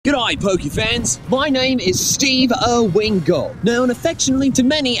Hi, Poke fans! My name is Steve Irwingull, known affectionately to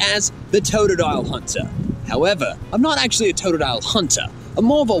many as the Totodile Hunter. However, I'm not actually a Totodile hunter. I'm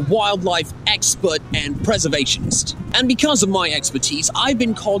more of a wildlife expert and preservationist. And because of my expertise, I've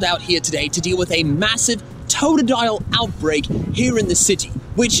been called out here today to deal with a massive Totodile outbreak here in the city,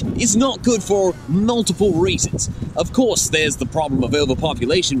 which is not good for multiple reasons. Of course, there's the problem of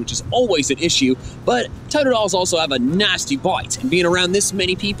overpopulation, which is always an issue, but Totodiles also have a nasty bite, and being around this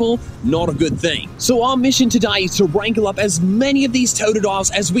many people, not a good thing. So our mission today is to wrangle up as many of these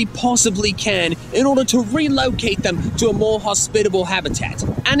Totodiles as we possibly can in order to relocate them to a more hospitable habitat.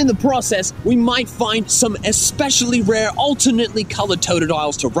 And in the process, we might find some especially rare, alternately colored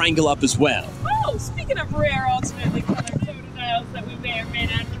Totodiles to wrangle up as well. Oh, speaking of rare, alternately colored Totodiles that we may or may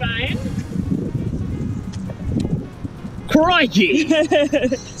not find. Crikey!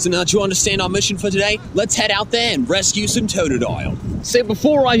 So now to understand our mission for today, let's head out there and rescue some Totodile. So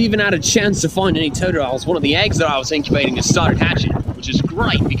before I've even had a chance to find any Totodiles, one of the eggs that I was incubating has started hatching, which is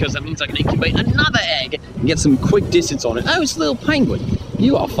great because that means I can incubate another egg and get some quick distance on it. Oh, it's a little penguin.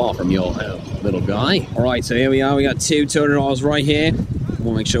 You are far from your home, little guy. All right, so here we are. We got 2 Totodiles right here.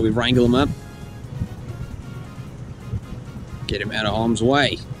 We'll make sure we wrangle them up. Get him out of harm's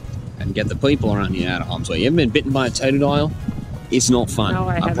way. And get the people around here out of harm's way. You ever been bitten by a Totodile? It's not fun. No,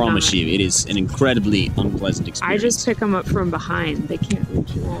 I promise you. It is an incredibly unpleasant experience. I just pick them up from behind. They can't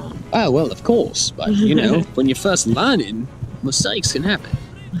reach you out. Oh, well, of course. But, you know, when you're first learning, mistakes can happen.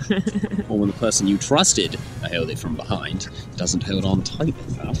 Or when the person you trusted held it from behind doesn't hold on tight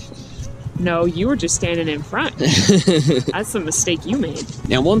enough. No, you were just standing in front. That's the mistake you made.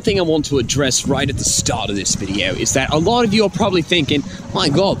 Now, one thing I want to address right at the start of this video is that a lot of you are probably thinking, my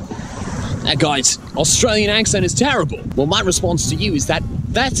God, that guy's Australian accent is terrible. Well, my response to you is that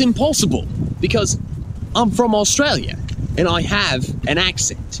that's impossible because I'm from Australia and I have an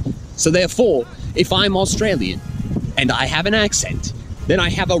accent. So therefore, if I'm Australian and I have an accent, then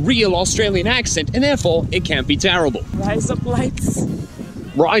I have a real Australian accent and therefore it can't be terrible. Rise up lights.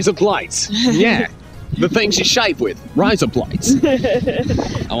 Rise up lights. Yeah. The things you shape with. Rise up lights.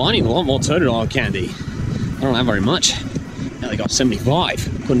 Oh, I need a lot more Totodile candy. I don't have very much. I only got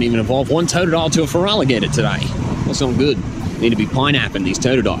 75. Couldn't even evolve one Totodile to a Feraligatr today. That's not good. Need to be pineapping these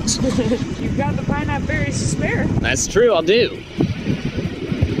Totodiles. You've got the pineapple berries to spare. That's true, I do.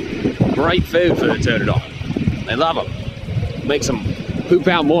 Great food for the Totodile. They love them. Makes them poop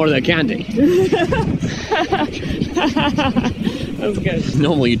out more of their candy. That's good.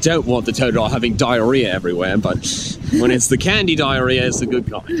 Normally you don't want the Totodile having diarrhea everywhere, but when it's the candy diarrhea, it's the good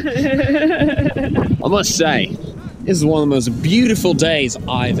kind. I must say, this is one of the most beautiful days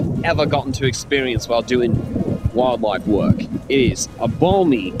I've ever gotten to experience while doing wildlife work. It is a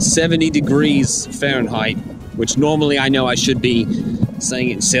balmy 70 degrees Fahrenheit, which normally I know I should be saying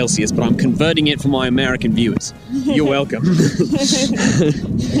it in Celsius, but I'm converting it for my American viewers. You're welcome.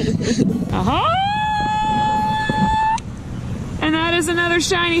 And that is another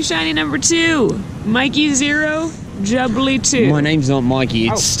shiny number 2. Mikey 0, Jubbly 2. My name's not Mikey,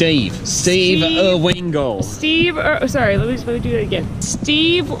 it's Steve. Steve Irwingull. Sorry, let me do that again.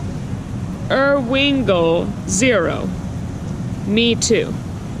 Steve Irwingull 0. Me 2.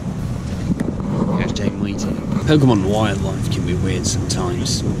 Hashtag me too. Pokemon wildlife can be weird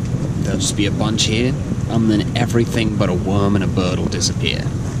sometimes. There'll just be a bunch here, and then everything but a worm and a bird will disappear.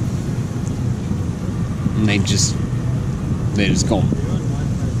 And they're just gone.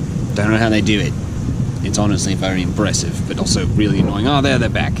 Don't know how they do it. It's honestly very impressive, but also really annoying. Oh, there, they're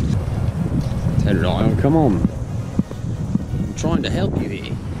back. Totodile, come on. I'm trying to help you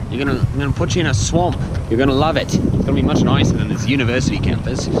here. I'm gonna put you in a swamp. You're gonna love it. It's gonna be much nicer than this university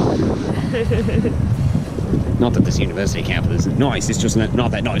campus. Not that this university campus is nice, it's just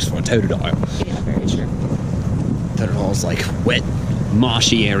not that nice for a Totodile. Yeah, very true. Totodile's like wet,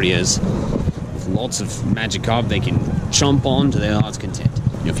 marshy areas with lots of Magikarp they can chomp on to their heart's content.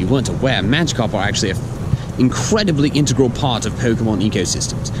 You know, if you weren't aware, Magikarp are actually an incredibly integral part of Pokemon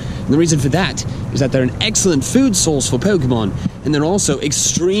ecosystems. And the reason for that is that they're an excellent food source for Pokemon, and they're also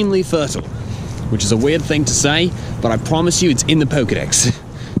extremely fertile. Which is a weird thing to say, but I promise you it's in the Pokedex.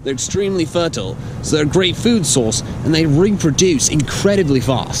 They're extremely fertile, so they're a great food source, and they reproduce incredibly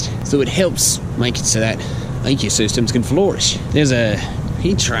fast. So it helps make it so that ecosystems can flourish. There's a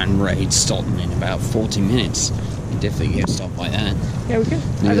Heatran raid starting in about 40 minutes. We definitely get stopped by that. Yeah, we could.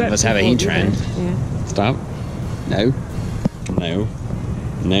 Neither of us have a Heatran. Yeah. Stop. No. No.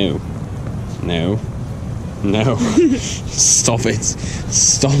 No. No. No. Stop it.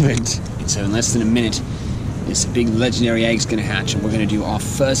 Stop it. So in less than a minute, this big legendary egg's gonna hatch and we're gonna do our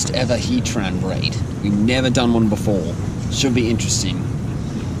first ever Heatran raid. We've never done one before. Should be interesting.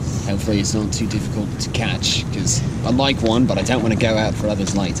 Hopefully it's not too difficult to catch, because I like one, but I don't want to go out for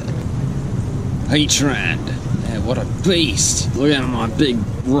others later. Heatrand. Yeah, what a beast. Look at my big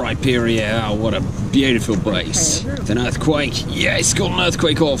ripe area. Oh, what a beautiful beast. It's an earthquake. Yeah, it's got an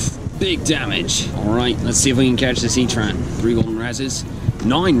earthquake off. Big damage. Alright, let's see if we can catch this Heatrand. 3 golden razzes,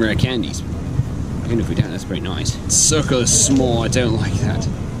 9 rare candies. Even if we don't, that's pretty nice. Circle is small, I don't like that.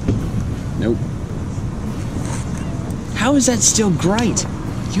 Nope. How is that still great?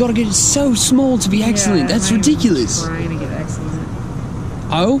 You gotta get it so small to be excellent. Yeah, that's ridiculous. I'm trying to get excellent.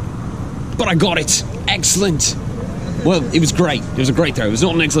 Oh? But I got it. Excellent. Well, it was great. It was a great throw. It was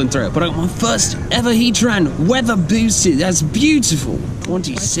not an excellent throw, but I got my first ever Heatrand. Weather boosted. That's beautiful.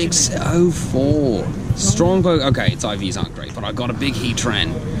 2604. Strongbow. Okay, its IVs aren't great, but I got a big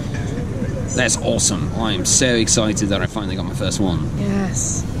Heatrand. That's awesome. I am so excited that I finally got my first one.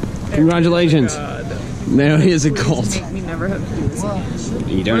 Yes. Congratulations. Now here's a gold. Make me never have to do this again.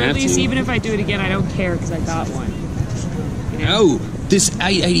 You don't or at have least to. even if I do it again, I don't care because I got one. You know? Oh, this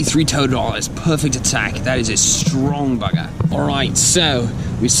 883 Totodile is perfect attack. That is a strong bugger. Alright, so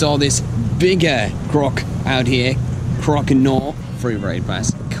we saw this bigger croc out here. Croc and Gnaw. Free raid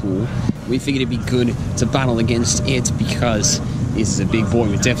pass. Cool. We figured it'd be good to battle against it because this is a big boy.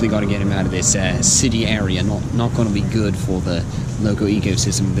 We've definitely got to get him out of this city area. Not going to be good for the local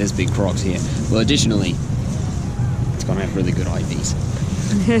ecosystem. There's big crocs here. Well, additionally, it's going to have really good IVs.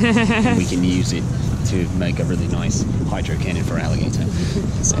 We can use it to make a really nice hydro cannon for alligator.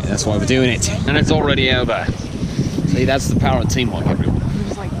 So that's why we're doing it. And it's already over. See, that's the power of teamwork, everyone.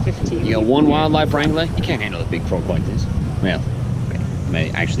 There's like 15. You got one wildlife wrangler, you can't handle a big croc like this. Well,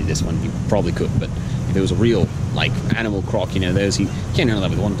 maybe actually this one you probably could, but if it was a real, like, animal croc, you know, those, you can't handle that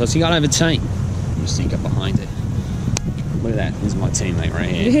with one. Plus, you gotta have a team. You sneak up behind it. Look at that, this is my teammate right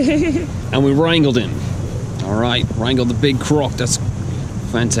here. And we wrangled him. Alright, wrangled the big croc, that's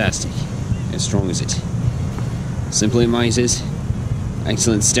fantastic. How strong is it? Simply amazes.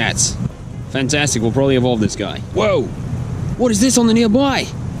 Excellent stats. Fantastic, we'll probably evolve this guy. Whoa! What is this on the nearby?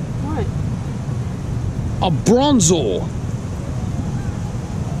 What? A Bronzor!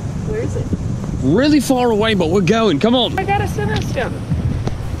 Where is it? Really far away, but we're going. Come on. I got a Sinnoh.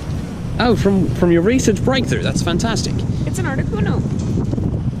 Oh, from your research breakthrough. That's fantastic. It's an Articuno.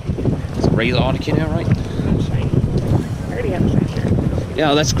 It's a regular Articuno, right? Not shiny. I already have a shiny.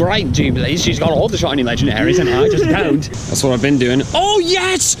 Yeah, that's great, Jubilee. She's got all the shiny legendaries and I just don't. That's what I've been doing. Oh,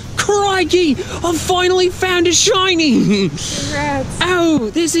 yes! Crikey! I've finally found a shiny! Congrats. Oh,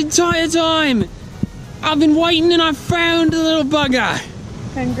 this entire time! I've been waiting and I found a little bugger.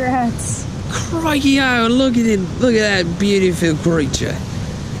 Congrats. Crikey, oh, look at it. Look at that beautiful creature.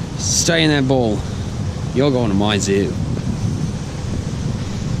 Stay in that ball. You're going to my zoo.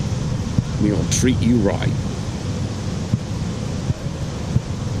 We'll treat you right.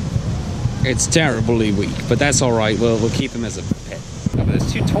 It's terribly weak, but that's alright. We'll keep him as a pet. Oh, but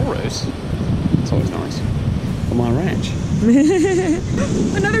there's 2 Tauros. That's always nice. On my ranch.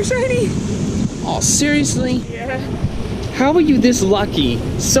 Another shiny. Oh, seriously? Yeah. How are you this lucky?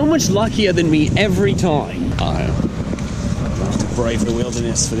 So much luckier than me every time. I'll have to brave the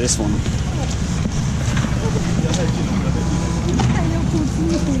wilderness for this one.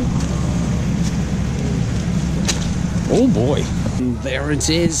 Oh boy. And there it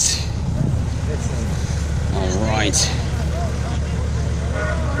is. Alright.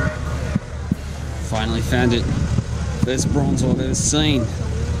 Finally found it. First Bronzor I've ever seen.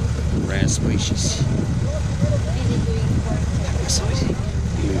 Rare species. Exciting.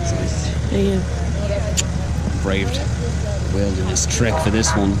 Yeah. Braved wilderness trek for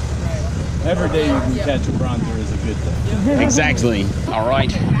this one. Every day you can catch a Bronzor is a good thing. Exactly.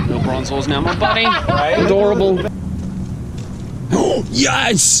 Alright, no Bronzor's now my buddy. Right? Adorable. Oh,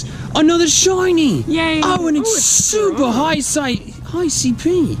 yes! Another shiny! Yay! Oh, and it's Oh, it's super strong. high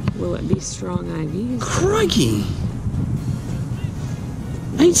CP. Will it be strong IVs? Crikey!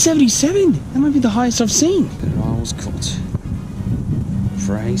 877! That might be the highest I've seen. But I was caught.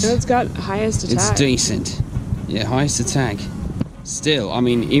 Praise. No, it's got highest attack. It's decent. Yeah, highest attack. Still, I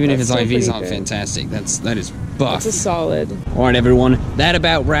mean, even if That's its still IVs pretty aren't good. fantastic, that is buff. It's a solid. Alright everyone, that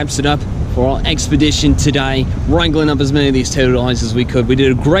about wraps it up for our expedition today, wrangling up as many of these Totodiles as we could. We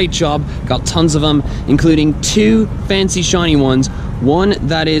did a great job, got tons of them, including 2 fancy shiny ones, one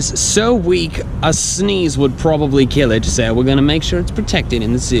that is so weak a sneeze would probably kill it, so we're going to make sure it's protected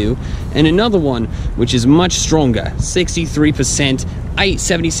in the zoo, and another one which is much stronger, 63%,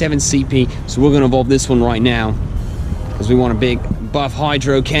 877 CP, so we're going to evolve this one right now, because we want a big buff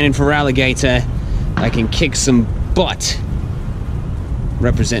hydro cannon for alligator that can kick some butt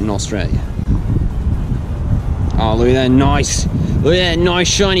representing Australia. Oh, look at that nice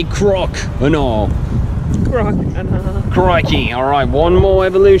shiny croc and all. Crikey. All right, one more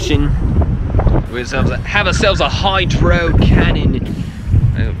evolution. We have ourselves a hydro cannon.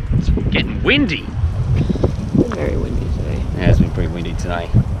 It's getting windy. It's very windy today. Yeah, it's been pretty windy today.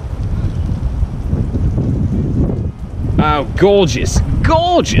 Oh, gorgeous.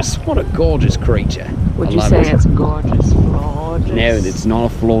 Gorgeous. What a gorgeous creature. Would you say it's gorgeous? Flawless? No, it's not a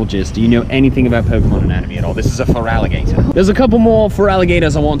flawless. Do you know anything about Pokemon anatomy at all? This is a Feraligatr. There's a couple more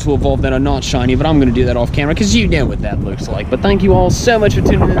Feraligatrs I want to evolve that are not shiny, but I'm going to do that off camera because you know what that looks like. But thank you all so much for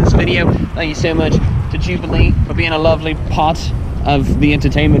tuning in this video. Thank you so much to Jubilee for being a lovely part of the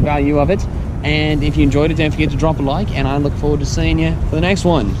entertainment value of it. And if you enjoyed it, don't forget to drop a like, and I look forward to seeing you for the next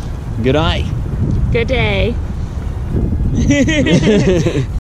one. Good day. Good day.